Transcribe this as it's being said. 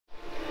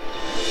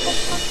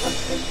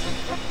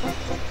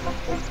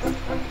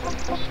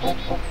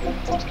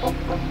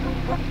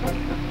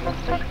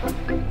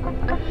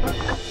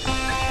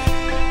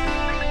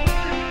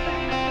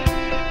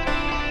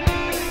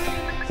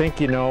think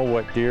you know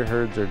what deer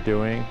herds are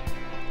doing,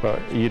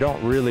 but you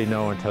don't really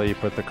know until you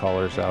put the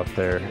collars out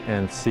there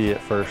and see it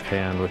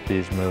firsthand with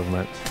these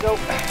movements. Nope.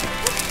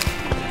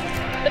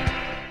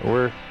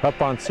 We're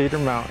up on Cedar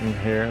Mountain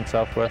here in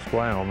southwest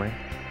Wyoming,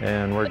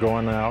 and we're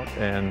going out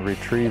and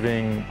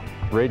retrieving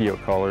radio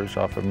collars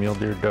off of mule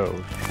deer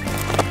does.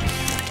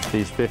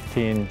 These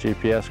 15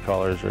 GPS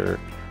collars are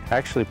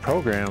actually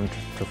programmed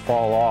to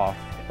fall off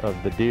of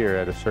the deer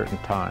at a certain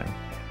time.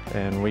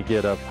 And we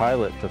get a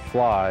pilot to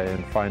fly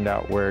and find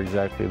out where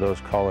exactly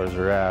those collars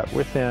are at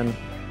within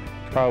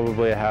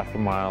probably a half a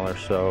mile or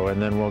so,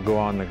 and then we'll go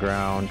on the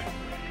ground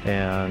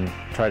and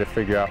try to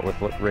figure out with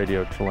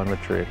radio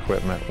telemetry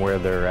equipment where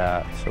they're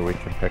at so we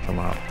can pick them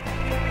up.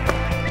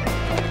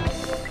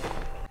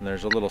 And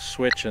there's a little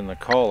switch in the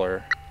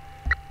collar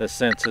that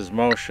senses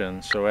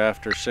motion, so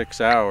after 6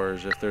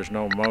 hours, if there's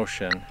no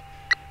motion,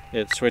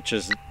 it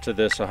switches to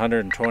this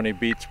 120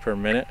 beats per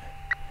minute.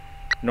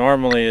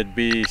 Normally it'd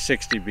be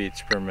 60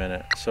 beats per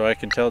minute, so I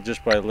can tell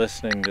just by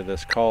listening to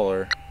this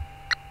collar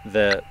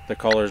that the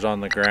collar's on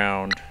the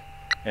ground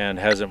and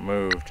hasn't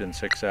moved in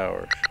 6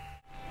 hours.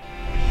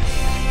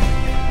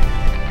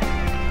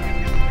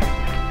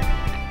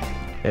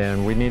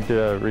 And we need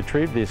to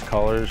retrieve these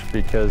collars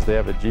because they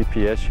have a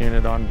GPS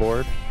unit on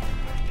board,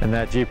 and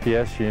that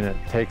GPS unit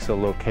takes a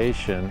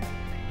location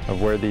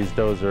of where these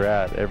does are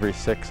at every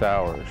 6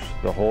 hours,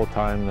 the whole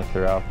time that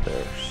they're out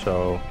there.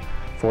 So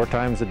 4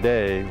 times a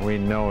day, we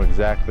know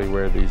exactly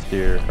where these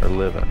deer are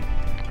living.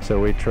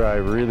 So we try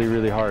really,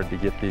 really hard to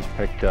get these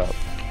picked up.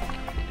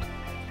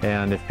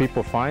 And if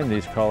people find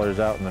these collars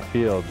out in the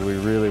fields, we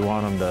really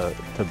want them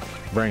to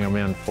bring them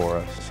in for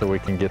us so we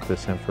can get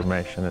this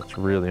information. It's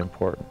really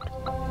important.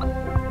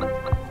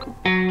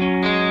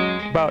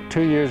 About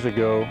 2 years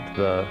ago,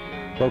 the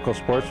local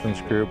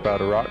sportsman's group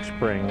out of Rock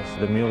Springs,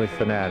 the Muley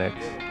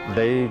Fanatics,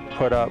 they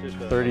put up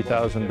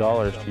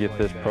 $30,000 to get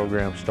this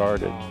program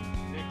started.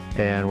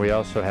 And we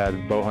also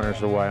had Bow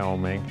Hunters of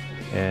Wyoming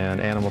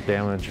and Animal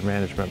Damage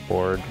Management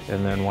Board,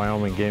 and then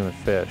Wyoming Game and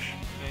Fish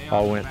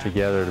all went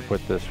together to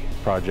put this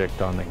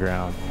project on the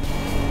ground.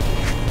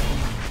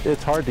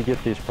 It's hard to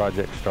get these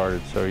projects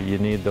started, so you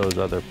need those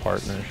other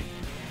partners.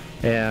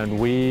 And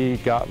we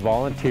got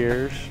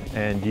volunteers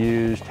and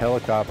used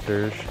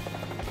helicopters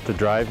to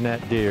drive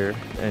net deer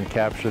and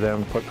capture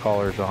them, put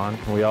collars on.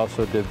 We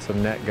also did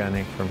some net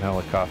gunning from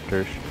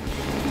helicopters.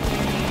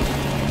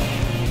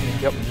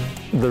 Yep.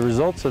 The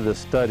results of this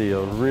study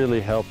will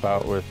really help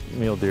out with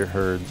mule deer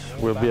herds.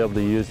 We'll be able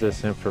to use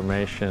this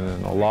information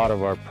in a lot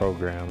of our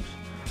programs.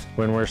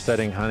 When we're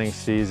setting hunting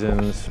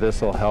seasons,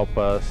 this will help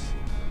us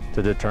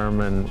to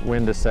determine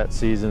when to set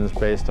seasons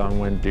based on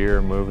when deer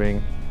are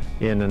moving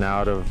in and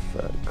out of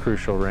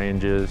crucial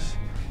ranges.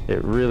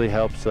 It really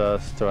helps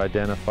us to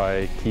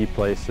identify key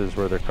places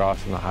where they're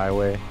crossing the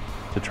highway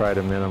to try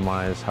to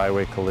minimize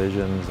highway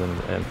collisions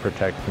and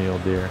protect mule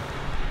deer.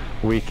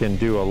 We can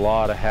do a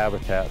lot of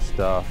habitat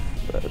stuff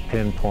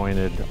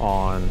pinpointed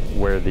on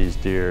where these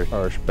deer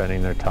are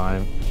spending their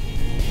time.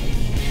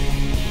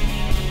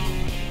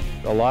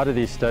 A lot of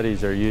these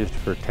studies are used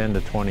for 10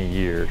 to 20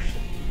 years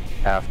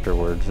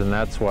afterwards, and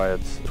that's why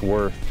it's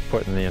worth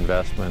putting the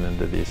investment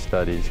into these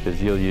studies,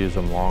 because you'll use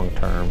them long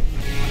term.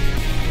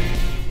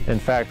 In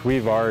fact,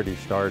 we've already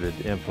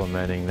started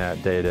implementing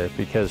that data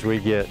because we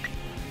get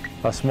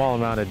a small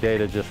amount of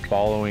data just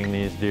following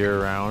these deer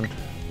around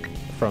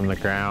from the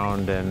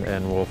ground,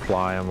 and we'll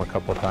fly them a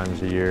couple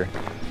times a year.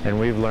 And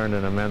we've learned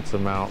an immense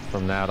amount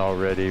from that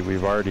already.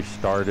 We've already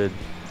started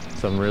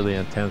some really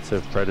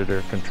intensive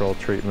predator control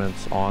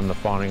treatments on the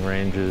fawning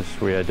ranges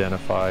we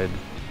identified.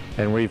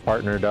 And we've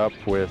partnered up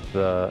with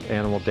the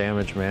Animal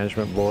Damage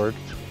Management Board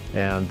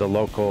and the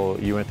local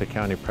Uinta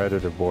County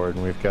Predator Board,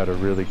 and we've got a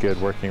really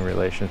good working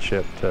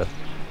relationship to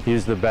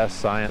use the best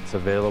science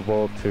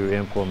available to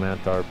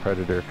implement our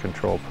predator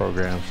control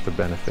programs to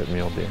benefit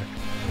mule deer.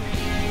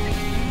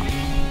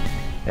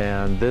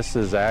 And this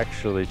has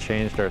actually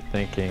changed our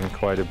thinking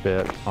quite a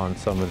bit on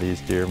some of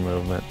these deer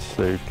movements.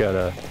 So we've got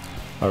a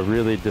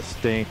really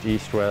distinct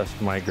east-west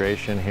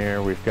migration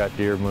here. We've got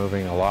deer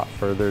moving a lot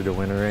further to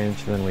winter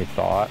range than we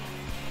thought.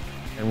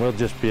 And we'll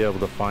just be able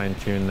to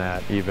fine-tune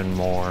that even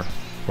more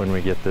when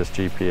we get this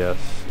GPS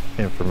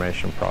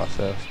information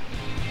processed.